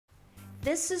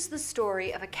This is the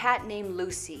story of a cat named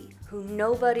Lucy who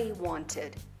nobody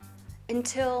wanted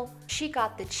until she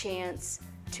got the chance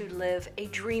to live a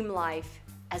dream life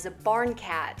as a barn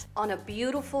cat on a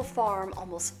beautiful farm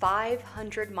almost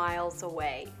 500 miles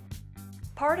away.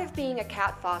 Part of being a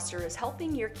cat foster is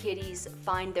helping your kitties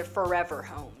find their forever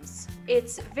homes.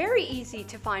 It's very easy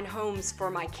to find homes for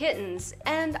my kittens,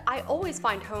 and I always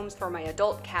find homes for my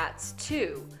adult cats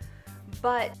too.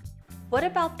 But what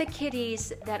about the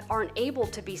kitties that aren't able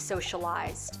to be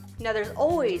socialized? Now, there's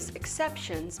always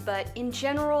exceptions, but in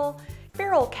general,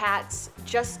 feral cats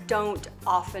just don't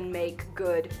often make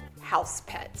good house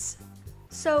pets.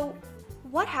 So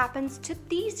what happens to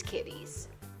these kitties?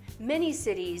 Many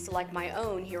cities, like my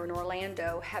own here in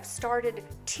Orlando, have started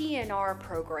TNR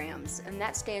programs, and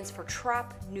that stands for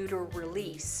Trap, Neuter,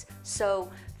 Release. So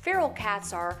feral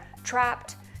cats are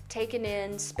trapped, taken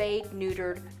in, spayed,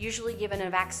 neutered, usually given a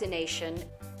vaccination,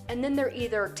 and then they're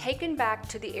either taken back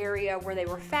to the area where they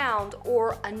were found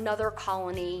or another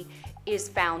colony is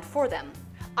found for them.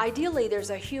 Ideally, there's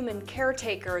a human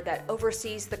caretaker that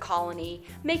oversees the colony,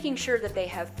 making sure that they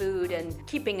have food and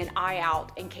keeping an eye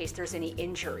out in case there's any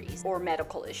injuries or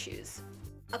medical issues.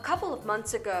 A couple of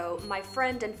months ago, my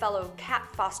friend and fellow cat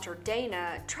foster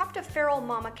Dana trapped a feral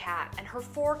mama cat and her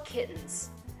 4 kittens.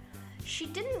 She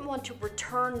didn't want to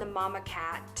return the mama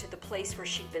cat to the place where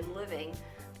she'd been living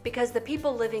because the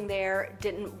people living there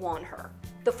didn't want her.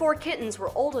 The 4 kittens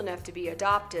were old enough to be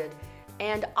adopted,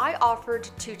 and I offered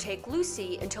to take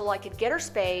Lucy until I could get her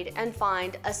spayed and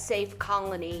find a safe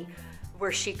colony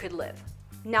where she could live.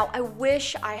 Now, I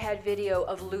wish I had video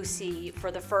of Lucy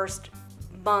for the first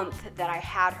month that I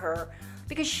had her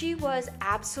because she was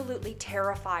absolutely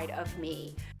terrified of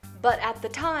me. But at the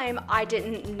time, I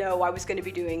didn't know I was going to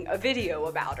be doing a video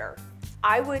about her.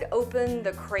 I would open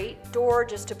the crate door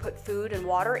just to put food and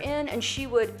water in, and she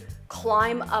would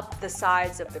climb up the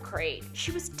sides of the crate.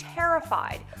 She was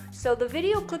terrified. So the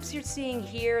video clips you're seeing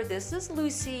here, this is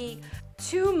Lucy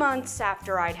 2 months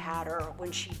after I'd had her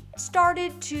when she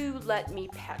started to let me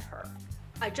pet her.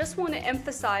 I just want to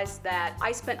emphasize that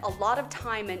I spent a lot of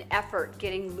time and effort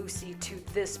getting Lucy to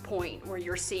this point where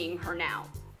you're seeing her now.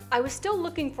 I was still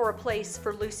looking for a place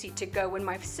for Lucy to go when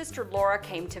my sister Laura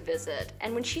came to visit,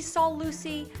 and when she saw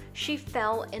Lucy, she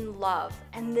fell in love.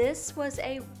 And this was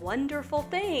a wonderful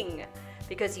thing,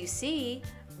 because you see,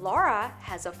 Laura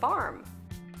has a farm.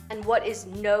 And what is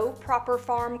no proper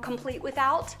farm complete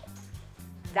without?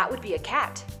 That would be a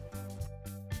cat.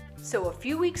 So a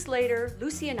few weeks later,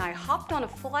 Lucy and I hopped on a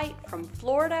flight from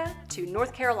Florida to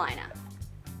North Carolina.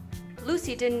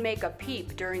 Lucy didn't make a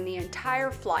peep during the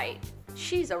entire flight.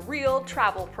 She's a real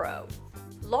travel pro.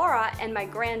 Laura and my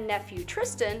grandnephew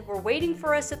Tristan were waiting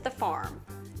for us at the farm.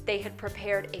 They had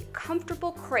prepared a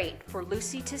comfortable crate for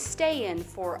Lucy to stay in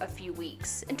for a few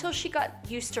weeks until she got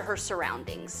used to her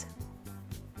surroundings.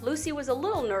 Lucy was a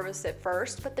little nervous at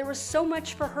first, but there was so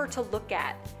much for her to look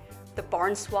at. The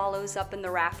barn swallows up in the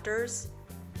rafters,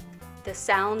 the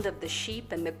sound of the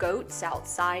sheep and the goats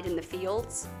outside in the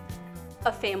fields,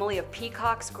 a family of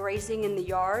peacocks grazing in the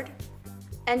yard,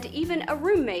 and even a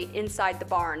roommate inside the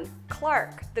barn,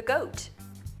 Clark, the goat.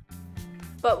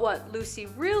 But what Lucy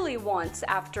really wants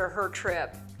after her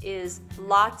trip is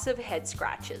lots of head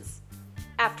scratches.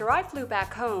 After I flew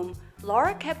back home,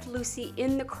 Laura kept Lucy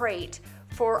in the crate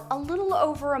for a little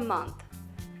over a month.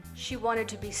 She wanted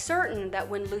to be certain that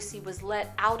when Lucy was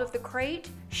let out of the crate,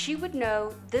 she would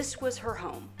know this was her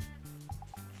home.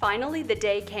 Finally, the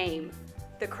day came.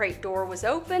 The crate door was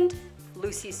opened,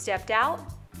 Lucy stepped out,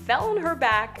 fell on her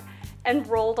back, and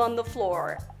rolled on the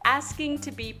floor, asking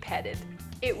to be petted.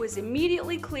 It was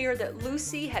immediately clear that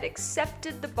Lucy had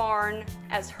accepted the barn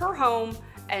as her home,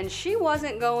 and she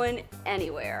wasn't going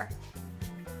anywhere.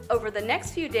 Over the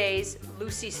next few days,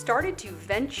 Lucy started to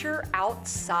venture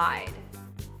outside.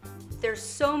 There's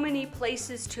so many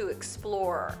places to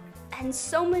explore, and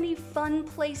so many fun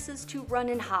places to run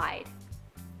and hide.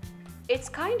 It's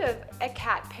kind of a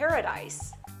cat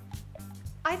paradise.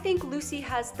 I think Lucy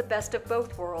has the best of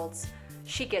both worlds.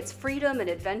 She gets freedom and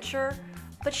adventure,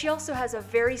 but she also has a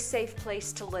very safe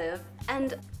place to live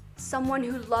and someone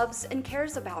who loves and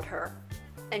cares about her.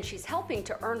 And she's helping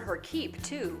to earn her keep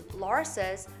too. Laura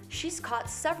says she's caught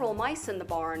several mice in the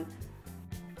barn.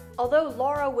 Although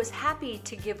Laura was happy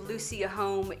to give Lucy a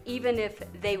home even if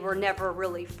they were never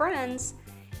really friends,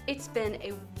 it's been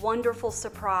a wonderful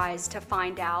surprise to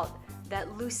find out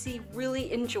that Lucy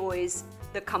really enjoys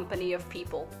the company of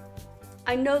people.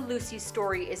 I know Lucy's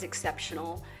story is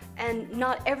exceptional, and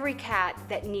not every cat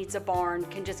that needs a barn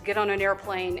can just get on an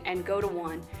airplane and go to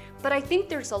one, but I think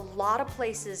there's a lot of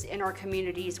places in our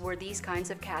communities where these kinds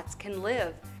of cats can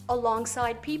live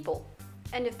alongside people.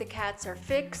 And if the cats are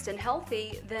fixed and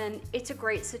healthy, then it's a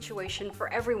great situation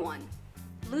for everyone.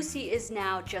 Lucy is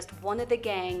now just one of the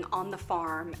gang on the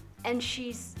farm, and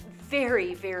she's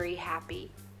very, very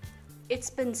happy. It's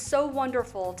been so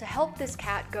wonderful to help this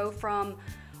cat go from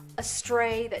a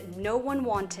stray that no one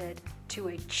wanted to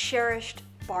a cherished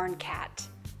barn cat,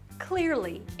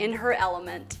 clearly in her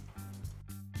element.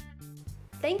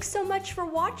 Thanks so much for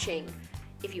watching.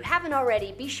 If you haven't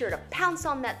already, be sure to pounce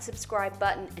on that subscribe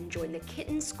button and join the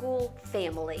Kitten School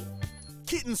family.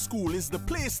 Kitten School is the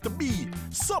place to be.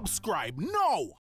 Subscribe now!